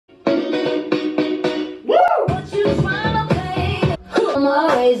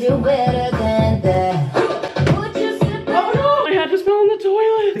better than that. Oh no! I just fell in the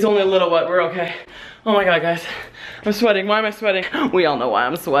toilet. It's only a little wet. We're okay. Oh my god, guys. I'm sweating. Why am I sweating? We all know why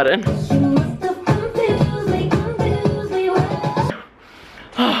I'm sweating.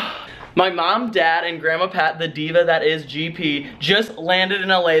 My mom, dad, and Grandma Pat, the diva that is GP, just landed in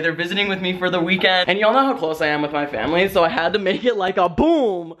LA. They're visiting with me for the weekend. And y'all know how close I am with my family, so I had to make it like a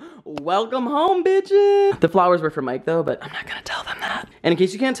boom. Welcome home, bitches. The flowers were for Mike though, but I'm not gonna tell them that. And in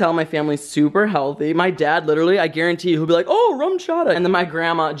case you can't tell, my family's super healthy. My dad, literally, I guarantee he'll be like, oh, rum chata. And then my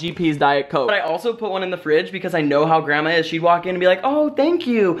grandma, GP's Diet Coke. But I also put one in the fridge because I know how grandma is. She'd walk in and be like, oh, thank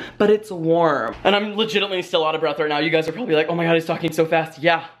you, but it's warm. And I'm legitimately still out of breath right now. You guys are probably like, oh my god, he's talking so fast.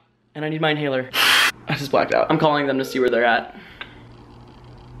 Yeah. And I need my inhaler. I just blacked out. I'm calling them to see where they're at.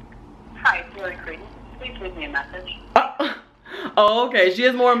 Hi, Pier Ave. Please leave me a message. Oh, okay. She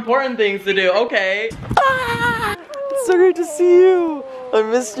has more important things to do. Okay. Ah, it's so great to see you. I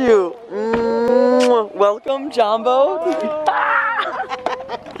missed you. Welcome, Jumbo.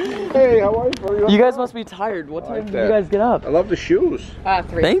 Hey, how are you? You guys must be tired. What time did you guys get up? I love the shoes.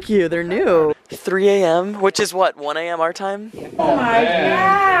 3. Thank you. They're new. 3 a.m., which is what, 1 a.m. our time? Oh my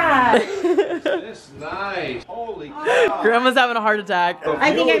god! It's nice. Holy cow. Grandma's having a heart attack.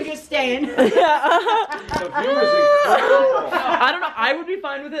 I think I'm just staying. The view is incredible. I don't know. I would be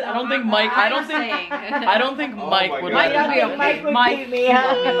fine with it. I don't think Mike. I don't think Mike would. Mike would beat me.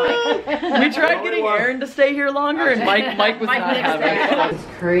 We tried getting Aaron to stay here longer, and Mike was not having it. That's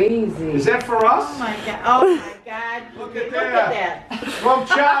crazy. Is that for us? Oh my god. Oh my god. Look at that. Rum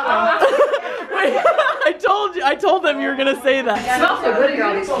chata. Wait, I told them you were gonna say that. It smells so good here,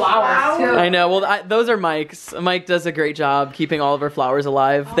 all these flowers too. I know. Well, those are Mike's. Mike does a great job keeping all of our flowers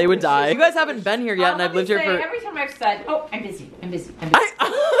alive. They would die. You guys haven't been here yet, and I've lived here for. Every time I've said, oh, I'm busy. Don't give me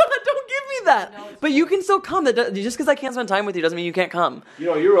that. No, but you can still come. Just because I can't spend time with you doesn't mean you can't come. You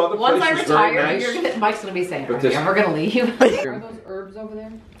know, your other once place I is very retire, nice. Mike's gonna be saying, are you ever gonna leave? Are those herbs over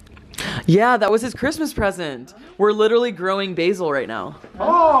there? Yeah, that was his Christmas present. We're literally growing basil right now.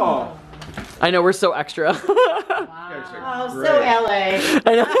 Oh. I know, we're so extra. Wow. Oh, so LA.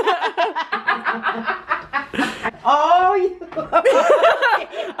 I know. Oh,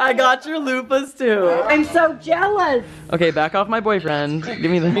 I got your loofahs too. I'm so jealous. Okay, back off my boyfriend. Give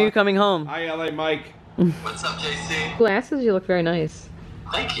me the. Are you coming home? Hi, LA Mike. What's up, JC? Glasses, you look very nice.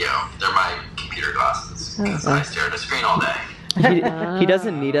 Thank you. They're my computer glasses. Because I stare at a screen all day. He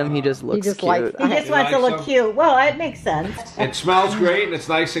doesn't need them, he just looks cute. He just wants to look cute. Well, that makes sense. It smells great and it's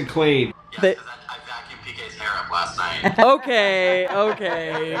nice and clean. Yeah, because I vacuumed PK's hair up last night.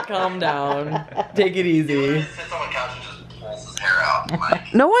 Okay, calm down. Take it easy. He sits on the couch and just pulls his hair out.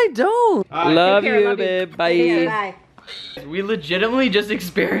 Like, No, I don't. Love you, babe. Bye. Bye. We legitimately just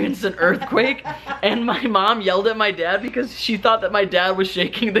experienced an earthquake, and my mom yelled at my dad because she thought that my dad was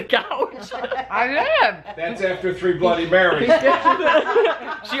shaking the couch. I am. That's after 3 Bloody Marys.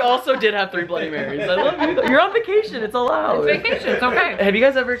 She also did have 3 Bloody Marys. I love you. You're on vacation. It's allowed. It's vacation. It's okay. Have you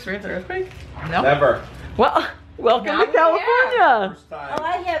guys ever experienced an earthquake? No. Never. Well, welcome to California. Well,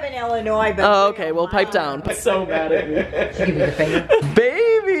 I have in Illinois, but Oh, okay. Well, pipe down. So mad at me. Give me the finger.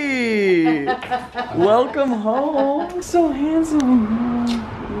 Baby! Welcome home. So handsome.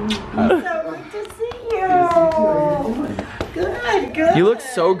 So good to see you. Good. You look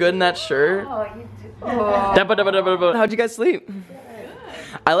so good in that shirt. Oh, you do. How'd you guys sleep?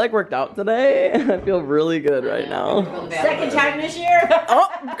 I worked out today. I feel really good right now. Second time this year? Oh,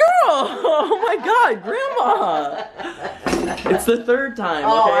 girl! Oh my god, Grandma! It's the 3rd time,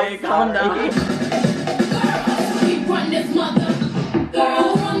 okay? Calm down.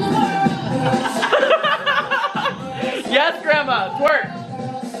 Yes, Grandma, twerk!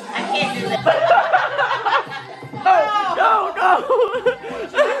 I can't do that. Go!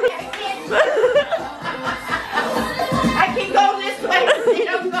 I can go this way. You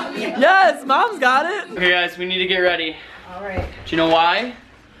don't go here. Yes, Mom's got it. Okay, guys, we need to get ready. All right. Do you know why?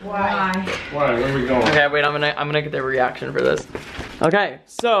 Why? Why? Where are we going? Okay, wait, I'm gonna get their reaction for this. Okay,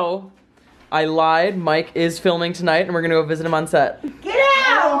 so I lied. Mike is filming tonight, and we're gonna go visit him on set. Get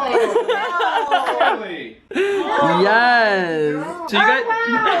out! Really? Yes. So you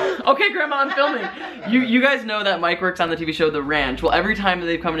guys. Okay, Grandma, I'm filming. You guys know that Mike works on the TV show The Ranch. Well, every time that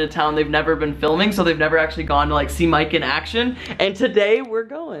they've come into town, they've never been filming, so they've never actually gone to see Mike in action. And today we're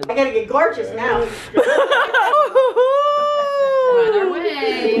going. I gotta get gorgeous now. On our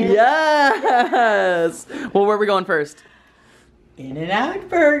way. Yes. Well, where are we going first? In-N-Out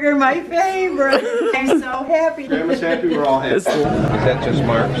Burger, my favorite. I'm so happy. Grandma's happy, we're all happy. Is that just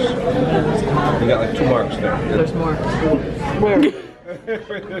marks? We got 2 marks there. There's more. Where? She's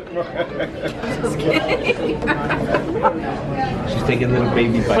taking little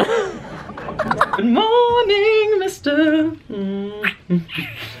baby bites. Good morning, mister.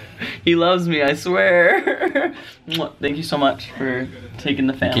 He loves me, I swear. Thank you so much for taking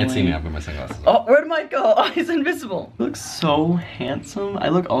the family. You can't see me, I put my sunglasses on. Oh, where'd Mike go? Oh, he's invisible. You look so handsome. I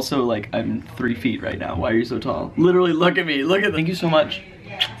look also like I'm 3 feet right now. Why are you so tall? Literally, look at me. Look at. Thank you so much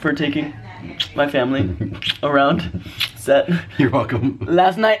for taking my family around set. You're welcome.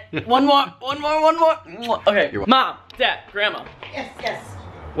 Last night, one more. Okay, Mom, Dad, Grandma. Yes.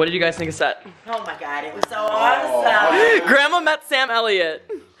 What did you guys think of set? Oh my God, it was so awesome. Grandma met Sam Elliott.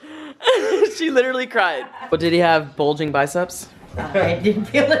 She literally cried. What did he have? Bulging biceps? I didn't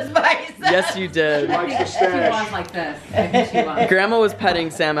feel his biceps. Yes, you did. She likes the She stash. was like this. I think she was. Grandma was petting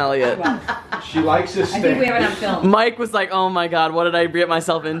Sam Elliott. She likes his I think we stash. have it on film. Mike was like, oh my God, what did I get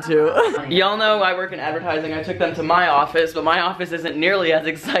myself into? Y'all know I work in advertising. I took them to my office, but my office isn't nearly as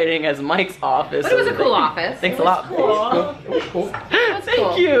exciting as Mike's office. But it was a cool office. Thanks a lot. Cool.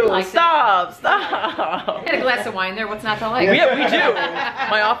 Thank you. Liked it. Stop. I had a glass of wine there. What's not to like? We do.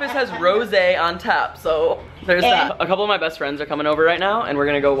 My office has rosé on tap, so there's that. A couple of my best friends are coming over right now, and we're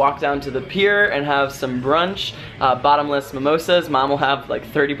gonna go walk down to the pier and have some brunch, bottomless mimosas. Mom will have like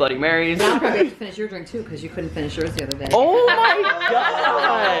 30 Bloody Marys. Now probably have to finish your drink too, because you couldn't finish yours the other day. Oh my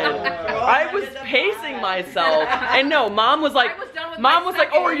God! I was pacing myself, and no, Mom was like, I was done with Mom my was like,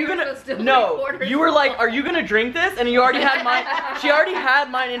 second oh, are and you yours gonna? was still No, 3/4 you were like, full. are you gonna drink this? And you already had mine. She already had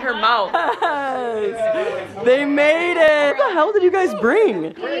mine in her mouth. Yes, they made it. What the hell did you guys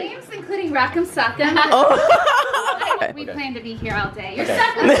bring? Games, including Rock'em Sock'em. Oh. We plan to be here all day. You're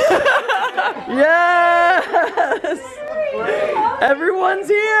Yes! Everyone's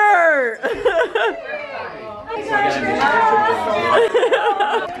here!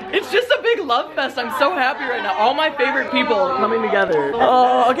 It's just a big love fest. I'm so happy right now. All my favorite people are coming together.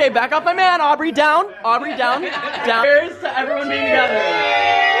 Oh, okay, back off my man. Aubrey down. Aubrey down. Down. Cheers to everyone being together.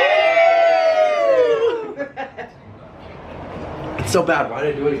 It's so bad, why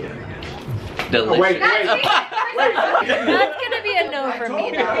did I do it again? Oh, wait. That's gonna be a no for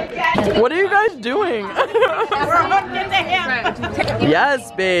me though. What are you guys doing? We're hooked into him.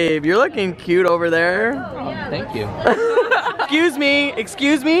 Yes, babe. You're looking cute over there. Thank you. Excuse me.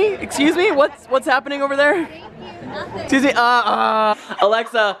 Excuse me. Excuse me. What's happening over there? Excuse me.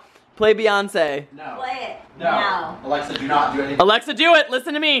 Alexa, play Beyonce. No. Play it. No. Alexa, do not do anything. Alexa, do it.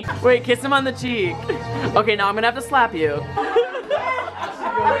 Listen to me. Wait, kiss him on the cheek. Okay, now I'm gonna have to slap you.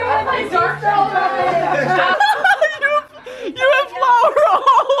 You have flour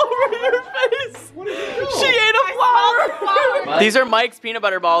all over your face. She ate a flower. These are Mike's peanut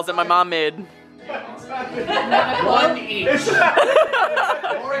butter balls that my mom made. One each.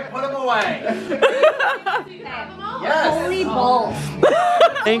 Lori, put them away. Holy balls.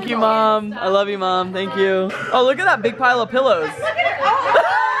 Thank you, Mom. I love you, Mom. Thank you. Oh, look at that big pile of pillows.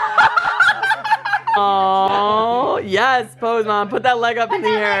 Oh, yes, pose, Mom. Put that leg up in the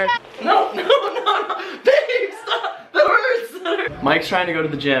air. No. Babe, stop. That hurts. Mike's trying to go to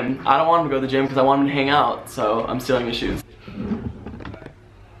the gym. I don't want him to go to the gym because I want him to hang out, so I'm stealing his shoes.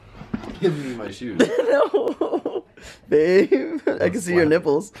 Give me my shoes. No. Babe, I can see your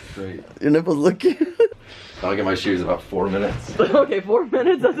nipples. Great. Your nipples look cute. I'll get my shoes in about 4 minutes. Okay, 4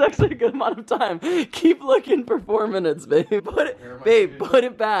 minutes, that's actually a good amount of time. Keep looking for 4 minutes, babe. Put it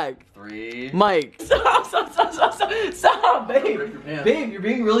back. 3. Mike. Stop, babe. Babe, you're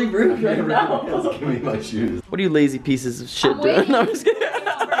being really rude right now. Give me my shoes. What are you lazy pieces of shit doing? waiting. No, I'm just kidding.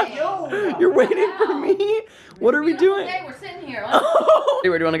 You're waiting for me? What are we doing? Hey, we're sitting here. Hey,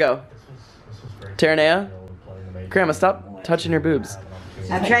 where do you want to go? Terranea? Grandma, stop touching your boobs.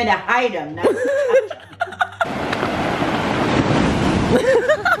 I'm trying to hide them. Not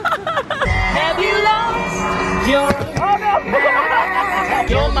Have you lost your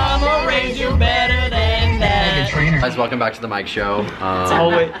Your mama raised you better than that. Guys, welcome back to the Mike Show.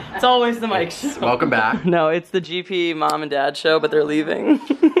 It's always the Mike show. Welcome back. No, it's the GP mom and dad show, but they're leaving.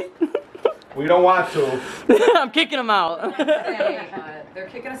 We don't want to. I'm kicking them out. They're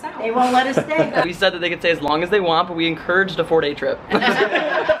kicking us out. They won't let us stay. We said that they could stay as long as they want, but we encouraged a 4-day trip.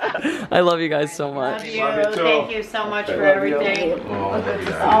 I love you guys so much. Love you. Love you too. Thank you so much for everything. Oh, I love you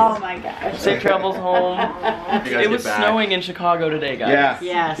guys. Oh my gosh. Safe travels home. You guys It was get back. snowing in Chicago today, guys. Yeah.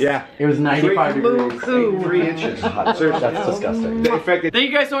 Yes. Yeah. It was 95 degrees. 3 inches. Seriously, That's disgusting. In fact, Thank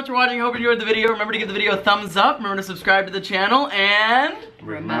you guys so much for watching. I hope you enjoyed the video. Remember to give the video a thumbs up. Remember to subscribe to the channel. And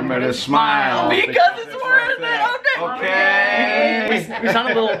remember to smile. because it's worth it. Okay. Okay. We sound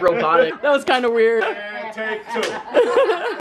a little robotic. That was kind of weird. And take 2.